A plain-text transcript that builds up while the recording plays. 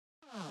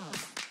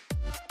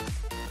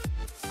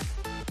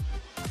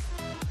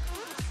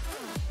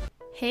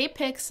Hey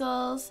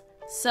Pixels!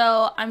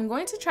 So I'm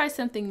going to try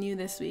something new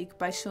this week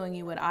by showing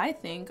you what I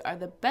think are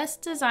the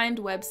best designed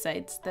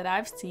websites that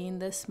I've seen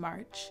this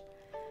March.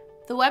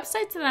 The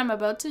websites that I'm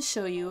about to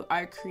show you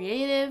are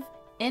creative,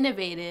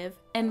 innovative,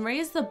 and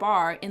raise the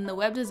bar in the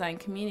web design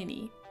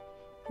community.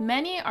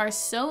 Many are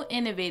so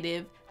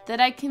innovative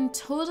that I can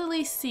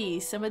totally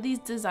see some of these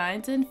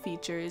designs and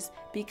features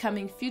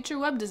becoming future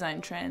web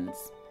design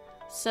trends.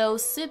 So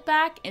sit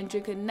back and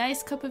drink a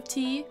nice cup of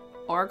tea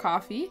or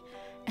coffee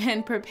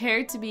and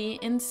prepare to be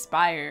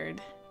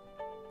inspired.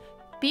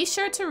 Be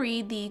sure to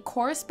read the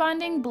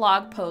corresponding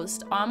blog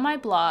post on my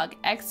blog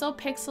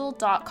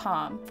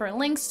exopixel.com for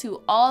links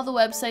to all the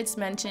websites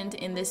mentioned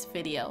in this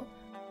video.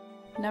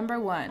 Number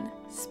 1.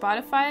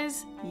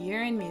 Spotify's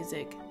Year in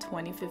Music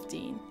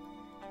 2015.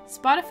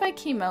 Spotify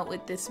came out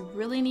with this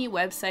really neat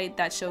website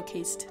that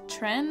showcased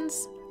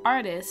trends,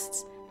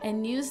 artists,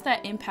 and news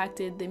that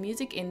impacted the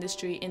music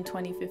industry in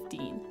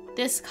 2015.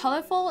 This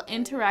colorful,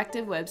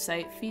 interactive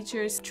website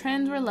features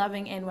trends we're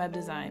loving in web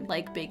design,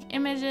 like big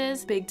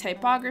images, big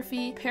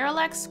typography,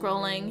 parallax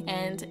scrolling,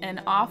 and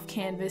an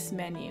off-canvas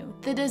menu.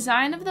 The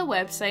design of the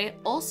website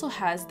also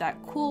has that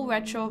cool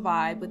retro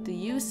vibe with the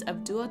use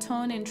of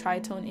duotone and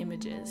tritone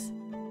images.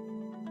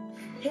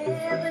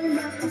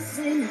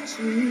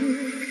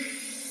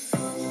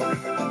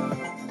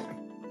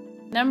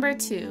 Number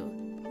 2.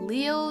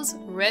 Leo's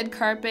Red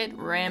Carpet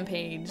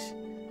Rampage.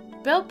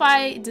 Built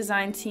by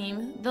design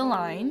team The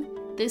Line,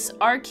 this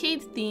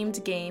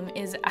arcade-themed game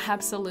is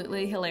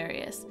absolutely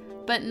hilarious,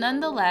 but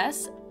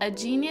nonetheless, a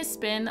genius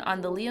spin on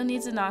the Leo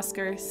Needs an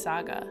Oscar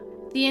saga.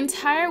 The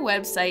entire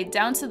website,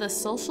 down to the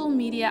social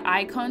media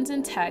icons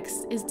and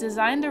text, is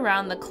designed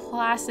around the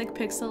classic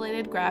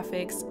pixelated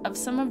graphics of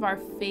some of our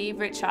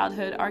favorite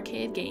childhood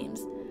arcade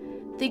games.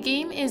 The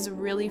game is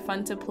really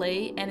fun to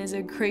play and is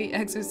a great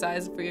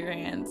exercise for your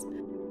hands.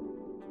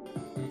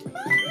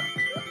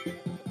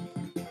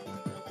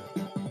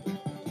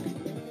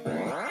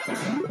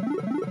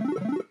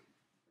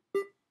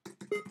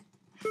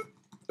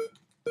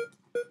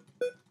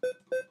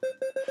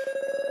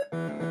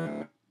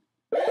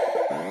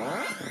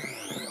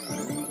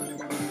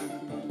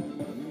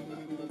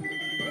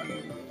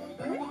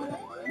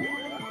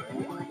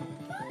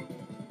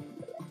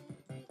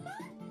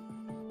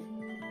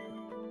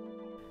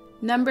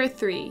 Number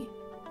 3.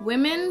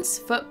 Women's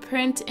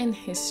Footprint in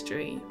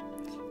History.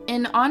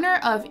 In honor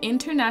of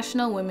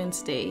International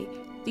Women's Day,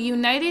 the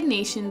United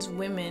Nations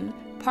Women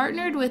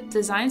partnered with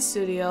design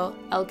studio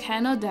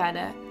Elcano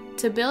Data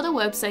to build a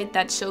website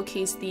that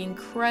showcased the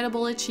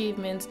incredible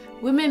achievements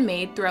women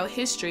made throughout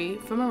history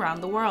from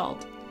around the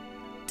world.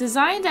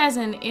 Designed as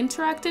an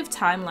interactive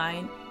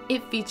timeline,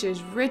 it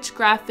features rich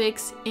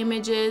graphics,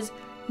 images,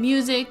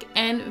 music,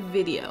 and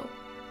video.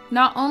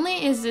 Not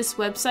only is this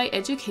website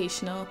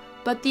educational,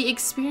 but the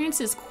experience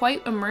is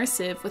quite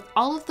immersive with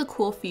all of the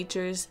cool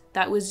features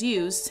that was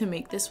used to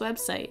make this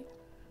website.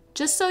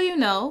 Just so you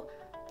know,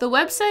 the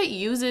website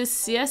uses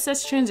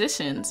CSS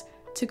transitions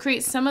to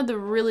create some of the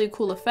really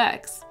cool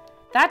effects.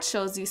 That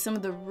shows you some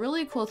of the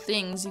really cool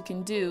things you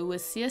can do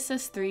with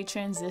CSS3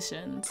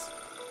 transitions.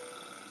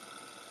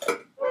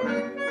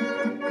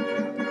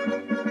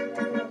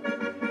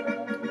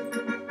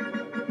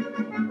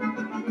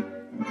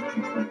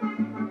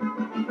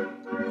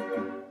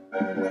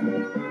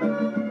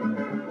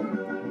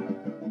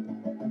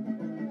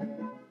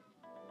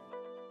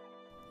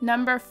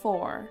 Number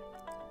 4.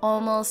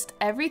 Almost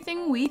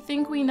everything we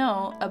think we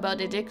know about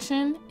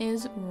addiction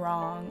is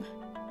wrong.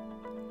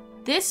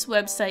 This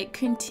website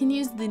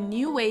continues the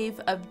new wave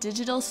of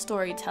digital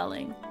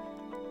storytelling.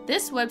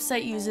 This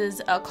website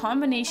uses a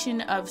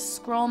combination of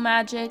scroll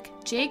magic,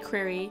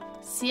 jQuery,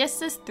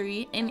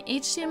 CSS3, and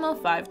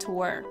HTML5 to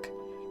work.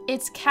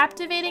 Its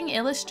captivating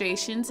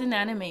illustrations and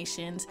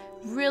animations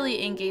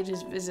really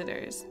engages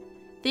visitors.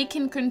 They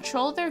can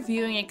control their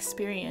viewing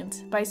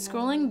experience by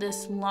scrolling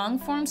this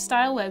long-form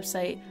style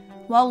website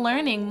while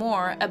learning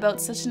more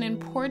about such an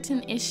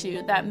important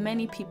issue that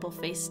many people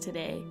face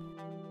today.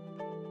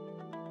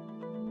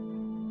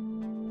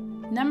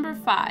 Number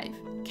 5.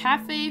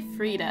 Café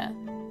Freda.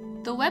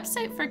 The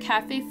website for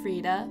Café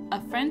Freda,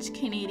 a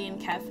French-Canadian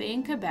cafe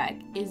in Quebec,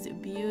 is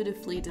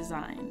beautifully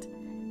designed.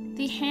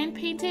 The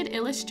hand-painted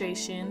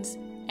illustrations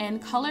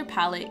and color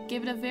palette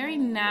give it a very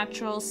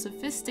natural,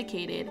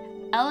 sophisticated,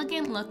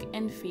 elegant look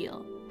and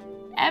feel.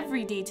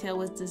 Every detail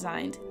was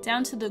designed,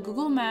 down to the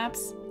Google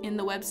Maps in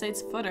the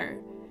website's footer.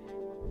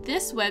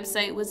 This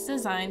website was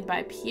designed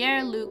by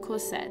Pierre-Luc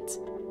Cossette.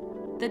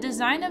 The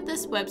design of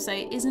this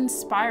website is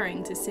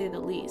inspiring to say the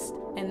least,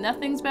 and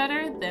nothing's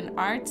better than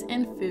art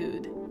and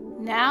food.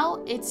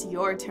 Now it's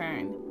your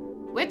turn.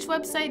 Which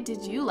website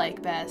did you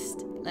like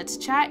best? Let's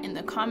chat in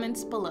the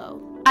comments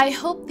below. I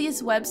hope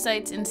these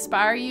websites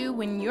inspire you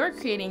when you're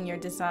creating your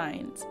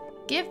designs.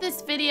 Give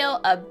this video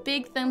a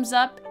big thumbs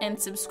up and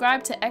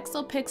subscribe to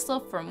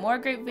ExoPixel for more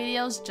great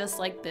videos just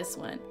like this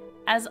one.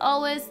 As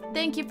always,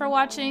 thank you for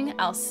watching.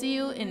 I'll see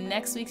you in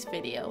next week's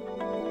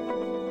video.